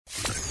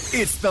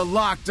It's the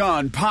Locked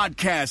On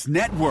Podcast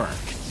Network,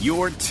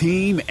 your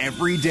team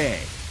every day.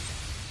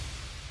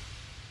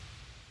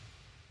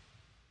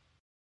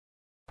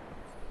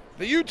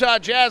 The Utah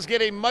Jazz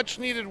get a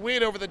much-needed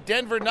win over the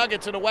Denver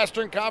Nuggets in a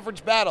Western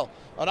Conference battle.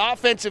 An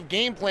offensive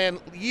game plan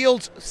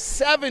yields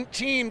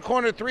 17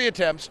 corner three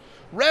attempts.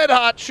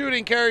 Red-hot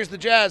shooting carries the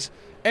Jazz.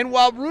 And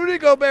while Rudy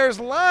Gobert's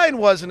line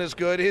wasn't as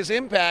good, his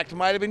impact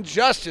might have been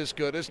just as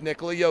good as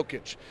Nikola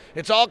Jokic.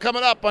 It's all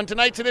coming up on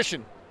tonight's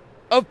edition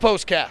of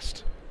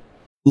POSTCAST.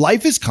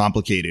 Life is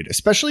complicated,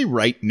 especially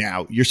right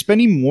now. You're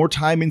spending more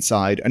time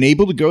inside,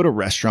 unable to go to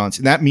restaurants,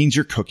 and that means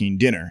you're cooking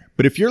dinner.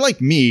 But if you're like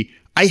me,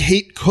 I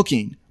hate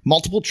cooking.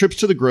 Multiple trips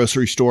to the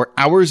grocery store,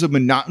 hours of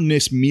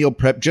monotonous meal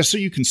prep just so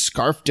you can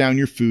scarf down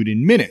your food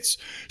in minutes.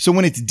 So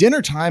when it's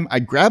dinner time, I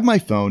grab my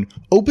phone,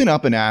 open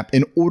up an app,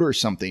 and order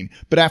something.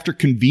 But after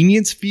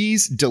convenience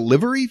fees,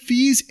 delivery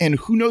fees, and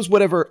who knows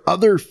whatever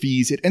other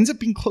fees, it ends up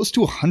being close to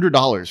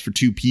 $100 for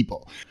two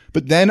people.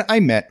 But then I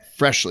met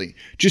Freshly.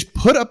 Just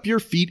put up your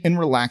feet and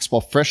relax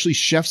while Freshly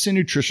chefs and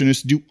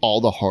nutritionists do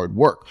all the hard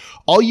work.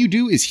 All you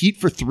do is heat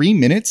for 3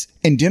 minutes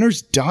and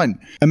dinner's done.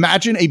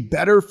 Imagine a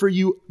better for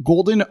you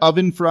golden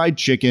oven fried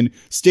chicken,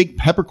 steak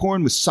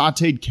peppercorn with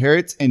sauteed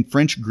carrots and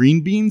French green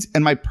beans,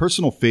 and my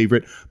personal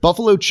favorite,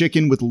 buffalo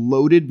chicken with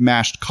loaded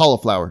mashed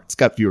cauliflower. It's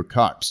got fewer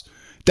carbs.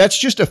 That's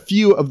just a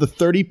few of the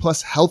 30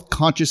 plus health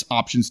conscious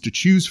options to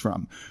choose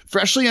from.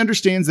 Freshly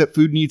understands that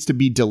food needs to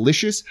be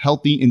delicious,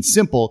 healthy, and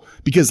simple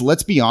because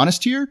let's be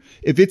honest here,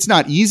 if it's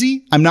not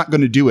easy, I'm not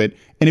going to do it.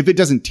 And if it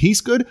doesn't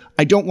taste good,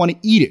 I don't want to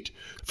eat it.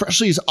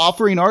 Freshly is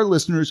offering our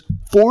listeners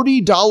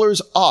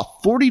 $40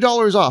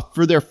 off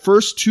for their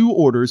first two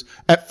orders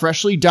at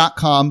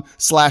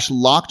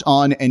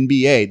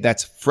freshly.com/lockedonnba.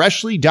 That's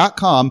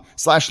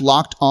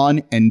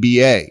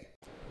freshly.com/lockedonnba.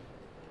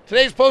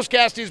 Today's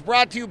postcast is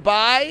brought to you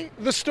by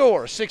The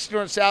Store, 6th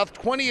North South,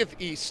 20th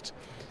East.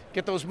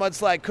 Get those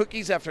mudslide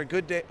cookies after a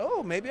good day.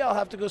 Oh, maybe I'll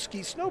have to go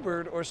ski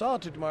Snowbird or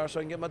Solitude tomorrow so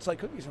I can get mudslide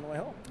cookies on the way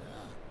home.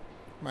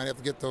 Might have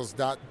to get those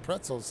dot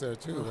pretzels there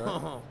too,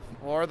 right?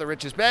 Or the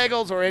Rich's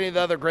Bagels or any of the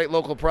other great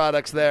local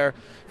products there.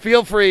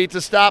 Feel free to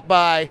stop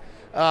by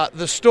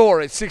The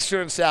Store at 6th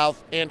North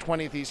South and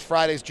 20th East.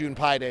 Friday's June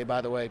Pie Day,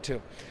 by the way,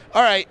 too.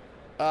 All right,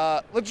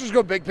 let's just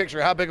go big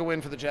picture. How big a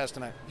win for the Jazz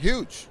tonight?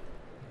 Huge.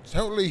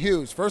 Totally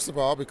huge. First of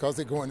all, because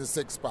they go in the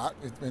sixth spot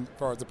as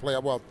far as the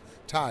playoff, well,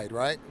 tied,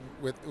 right,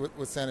 with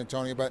San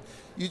Antonio. But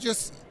you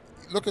just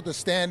look at the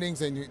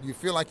standings and you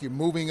feel like you're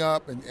moving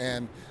up,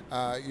 and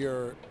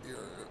your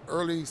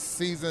early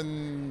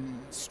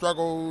season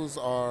struggles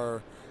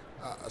are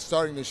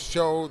starting to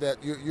show that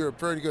you're a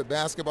very good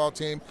basketball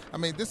team. I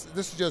mean, this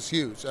is just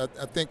huge. I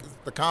think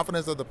the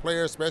confidence of the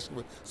players, especially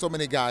with so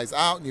many guys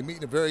out, and you're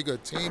meeting a very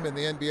good team in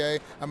the NBA.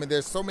 I mean,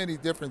 there's so many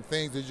different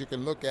things that you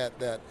can look at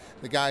that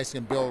the guys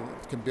can build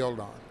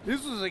on.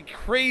 This was a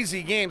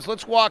crazy game, so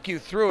let's walk you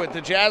through it.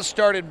 The Jazz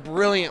started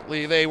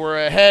brilliantly. They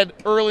were ahead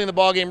early in the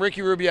ballgame.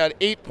 Ricky Rubio had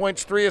 8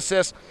 points, 3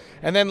 assists,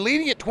 and then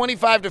leading at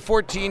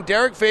 25-14,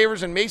 Derek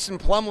Favors and Mason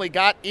Plumlee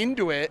got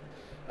into it.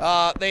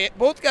 They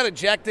both got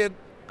ejected.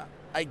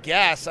 I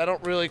guess. I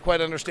don't really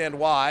quite understand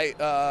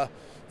why.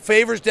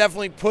 Favors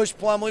definitely pushed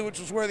Plumlee, which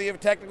was worthy of a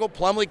technical.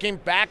 Plumlee came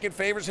back at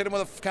Favors, hit him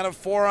with a kind of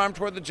forearm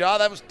toward the jaw.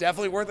 That was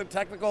definitely worth a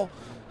technical.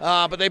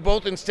 But they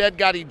both instead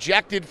got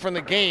ejected from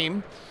the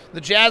game.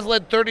 The Jazz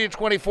led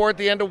 30-24 at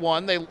the end of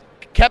one. They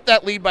kept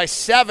that lead by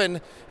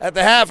 7 at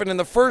the half, and in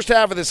the first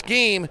half of this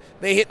game,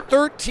 they hit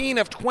 13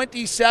 of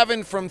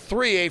 27 from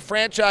 3, a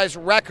franchise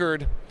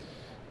record.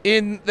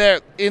 In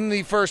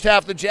the first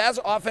half, the Jazz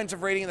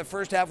offensive rating in the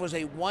first half was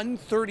a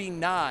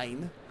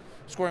 139,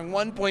 scoring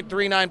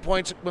 1.39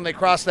 points when they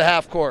crossed the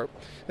half court.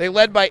 They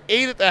led by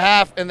 8 at the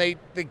half, and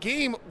the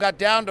game got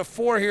down to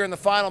 4 here in the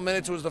final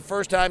minutes. It was the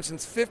first time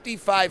since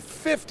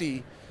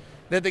 55-50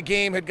 that the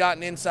game had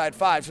gotten inside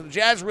 5. So the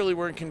Jazz really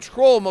were in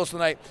control most of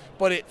the night,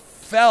 but it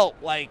felt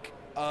like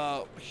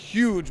a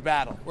huge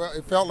battle. Well,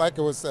 it felt like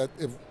it was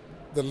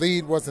the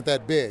lead wasn't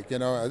that big. You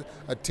know,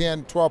 a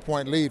 10,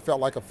 12-point lead felt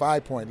like a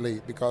 5-point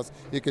lead because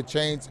you could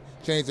change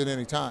at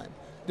any time.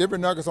 Denver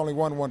Nuggets only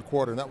won one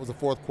quarter, and that was the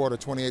fourth quarter,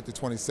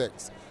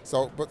 28-26.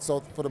 So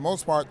for the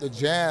most part, the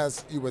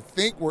Jazz, you would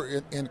think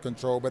were in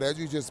control, but as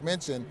you just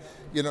mentioned,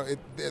 you know,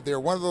 they're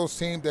one of those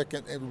teams that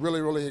can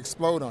really, really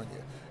explode on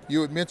you.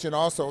 You would mention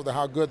also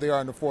how good they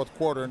are in the fourth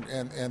quarter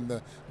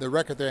and the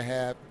record they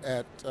have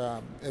at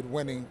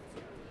winning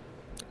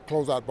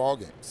closeout ball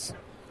games.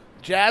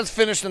 Jazz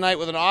finished the night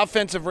with an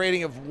offensive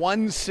rating of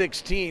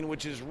 116,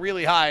 which is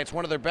really high. It's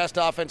one of their best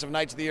offensive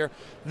nights of the year.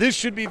 This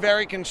should be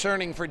very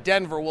concerning for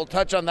Denver. We'll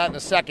touch on that in a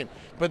second.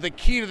 But the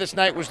key to this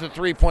night was the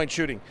three-point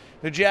shooting.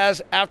 The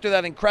Jazz, after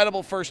that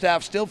incredible first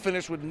half, still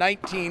finished with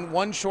 19,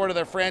 one short of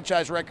their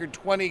franchise record,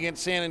 20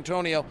 against San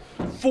Antonio.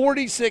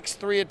 46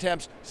 three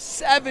attempts,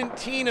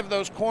 17 of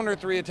those corner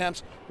three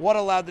attempts. What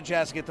allowed the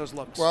Jazz to get those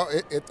looks? Well,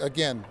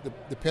 again,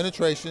 the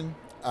penetration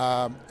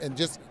and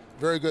just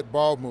very good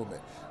ball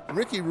movement.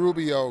 Ricky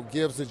Rubio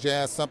gives the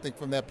Jazz something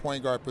from that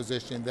point guard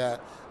position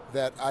that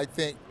I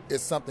think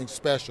is something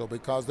special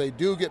because they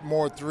do get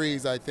more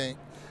threes, I think,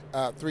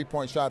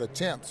 three-point shot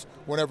attempts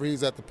whenever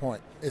he's at the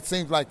point. It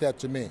seems like that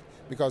to me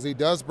because he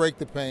does break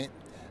the paint.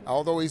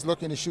 Although he's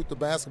looking to shoot the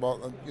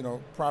basketball,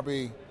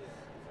 probably,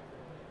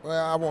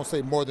 well, I won't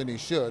say more than he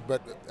should,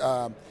 but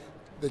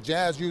the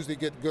Jazz usually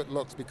get good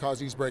looks because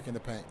he's breaking the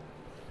paint.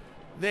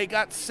 They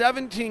got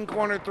 17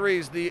 corner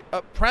threes. The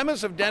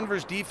premise of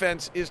Denver's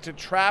defense is to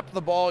trap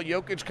the ball,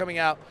 Jokic coming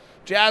out.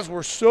 Jazz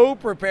were so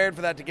prepared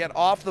for that, to get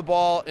off the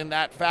ball in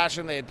that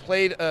fashion. They had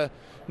played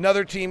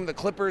another team. The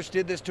Clippers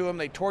did this to them.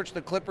 They torched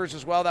the Clippers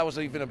as well. That was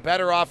even a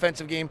better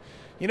offensive game.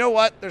 You know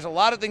what? There's a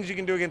lot of things you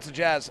can do against the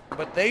Jazz,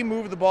 but they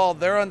move the ball.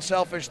 They're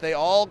unselfish. They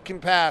all can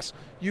pass.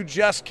 You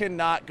just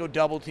cannot go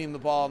double-team the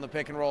ball in the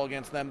pick and roll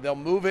against them. They'll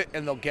move it,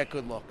 and they'll get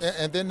good looks.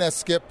 And then that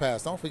skip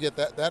pass. Don't forget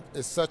that. That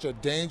is such a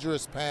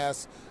dangerous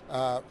pass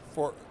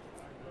for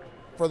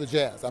the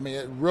Jazz. I mean,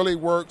 it really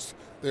works.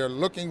 They're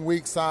looking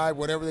weak side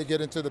whenever they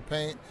get into the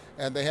paint,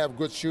 and they have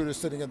good shooters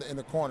sitting in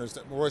the corners.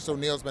 Royce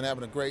O'Neal's been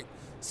having a great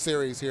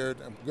series here,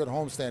 a good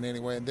homestand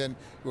anyway, and then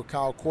with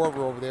Kyle Korver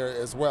over there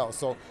as well.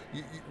 So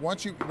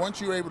once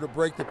you're able to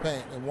break the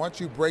paint, and once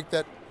you break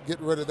that, get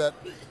rid of that,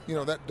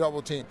 that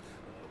double team.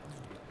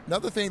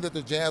 Another thing that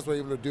the Jazz were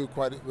able to do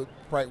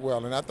quite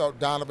well, and I thought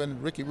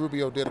Ricky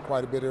Rubio did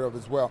quite a bit of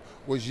as well,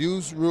 was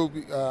use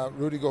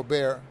Rudy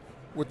Gobert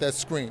with that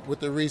screen, with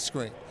the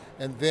re-screen.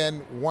 And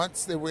then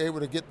once they were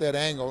able to get that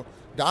angle,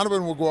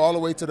 Donovan will go all the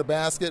way to the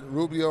basket.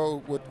 Rubio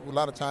would a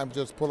lot of times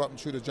just pull up and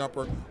shoot a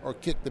jumper or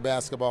kick the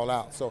basketball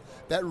out. So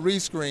that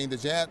re-screen,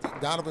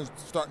 Donovan's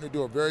starting to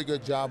do a very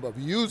good job of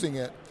using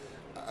it,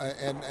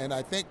 and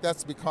I think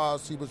that's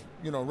because he was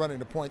running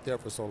the point there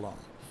for so long.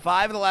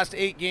 5 of the last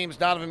 8 games,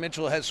 Donovan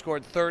Mitchell has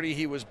scored 30.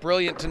 He was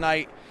brilliant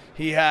tonight.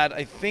 He had,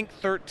 I think,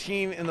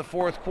 13 in the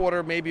fourth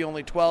quarter, maybe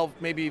only 12,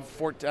 maybe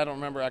 14. I don't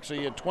remember, actually.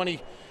 He had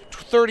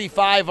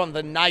 35 on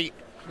the night.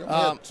 He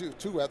had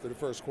two after the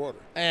first quarter.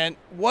 And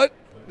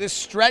this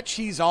stretch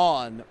he's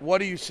on,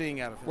 what are you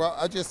seeing out of him? Well,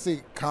 I just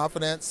see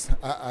confidence.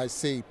 I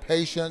see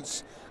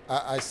patience.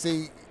 I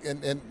see,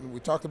 and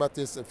we talked about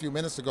this a few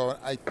minutes ago,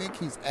 I think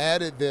he's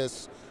added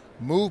this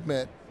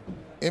movement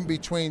in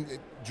between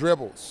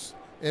dribbles,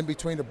 in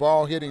between the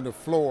ball hitting the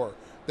floor,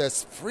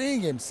 that's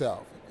freeing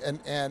himself,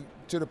 and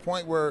to the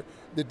point where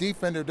the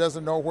defender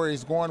doesn't know where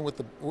he's going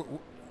with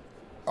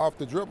off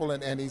the dribble,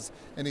 and he's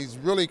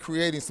really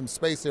creating some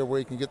space there where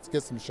he can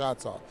get some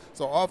shots off.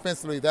 So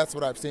offensively, that's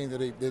what I've seen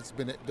that it's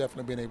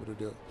definitely been able to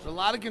do. There's a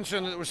lot of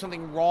concern that there was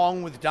something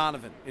wrong with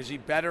Donovan. Is he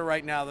better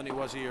right now than he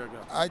was a year ago?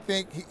 I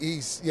think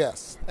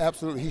yes,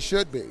 absolutely, he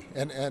should be,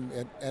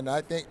 and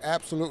I think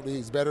absolutely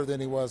he's better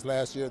than he was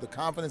last year. The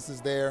confidence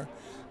is there,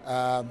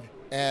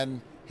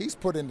 and he's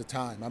put in the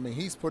time. I mean,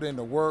 he's put in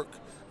the work.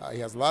 He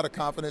has a lot of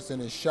confidence in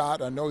his shot.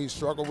 I know he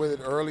struggled with it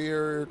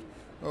earlier,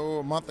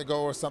 a month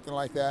ago or something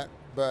like that,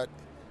 but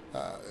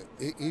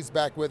he's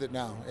back with it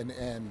now.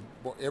 And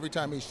every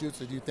time he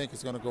shoots it, you think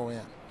it's going to go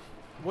in.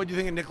 What do you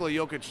think of Nikola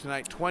Jokic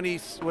tonight? What did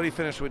he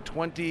finish with?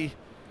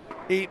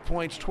 28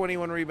 points,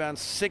 21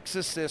 rebounds, 6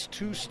 assists,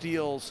 2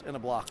 steals, and a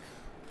block.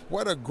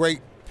 What a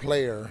great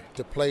player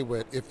to play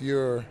with if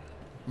you're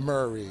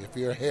Murray, if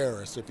you're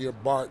Harris, if you're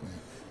Barton,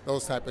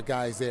 those type of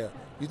guys there.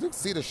 You can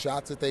see the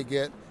shots that they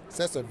get.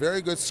 Sets a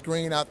very good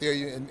screen out there,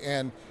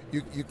 and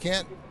you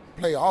can't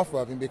play off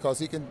of him because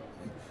he can.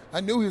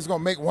 I knew he was going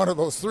to make one of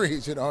those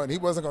threes, and he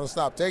wasn't going to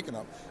stop taking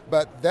them.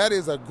 But that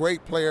is a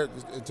great player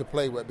to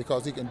play with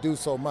because he can do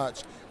so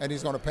much, and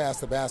he's going to pass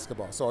the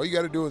basketball. So all you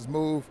got to do is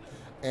move,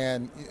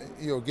 and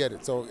you'll get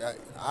it. So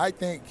I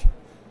think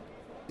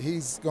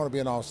he's going to be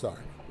an all-star.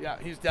 Yeah,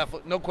 he's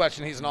definitely, no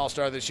question, he's an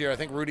all-star this year. I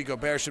think Rudy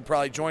Gobert should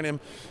probably join him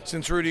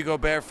since Rudy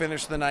Gobert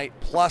finished the night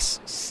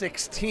plus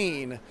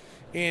 16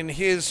 in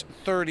his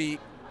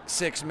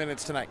 36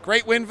 minutes tonight.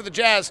 Great win for the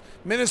Jazz.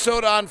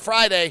 Minnesota on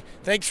Friday.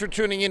 Thanks for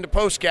tuning in to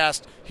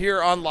POSTCAST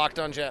here on Locked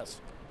On Jazz.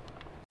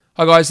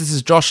 Hi guys, this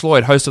is Josh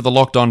Lloyd, host of the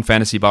Locked On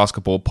Fantasy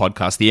Basketball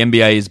podcast. The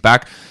NBA is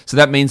back, so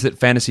that means that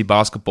fantasy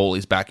basketball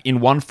is back in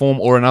one form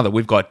or another.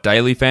 We've got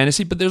daily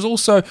fantasy, but there's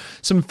also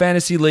some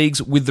fantasy leagues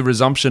with the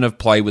resumption of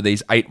play with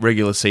these 8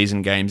 regular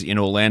season games in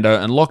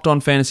Orlando, and Locked On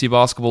Fantasy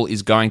Basketball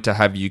is going to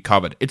have you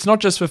covered. It's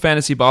not just for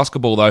fantasy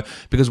basketball though,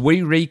 because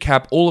we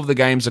recap all of the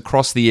games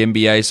across the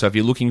NBA, so if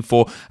you're looking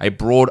for a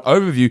broad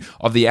overview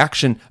of the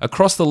action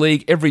across the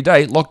league every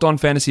day, Locked On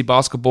Fantasy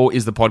Basketball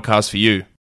is the podcast for you.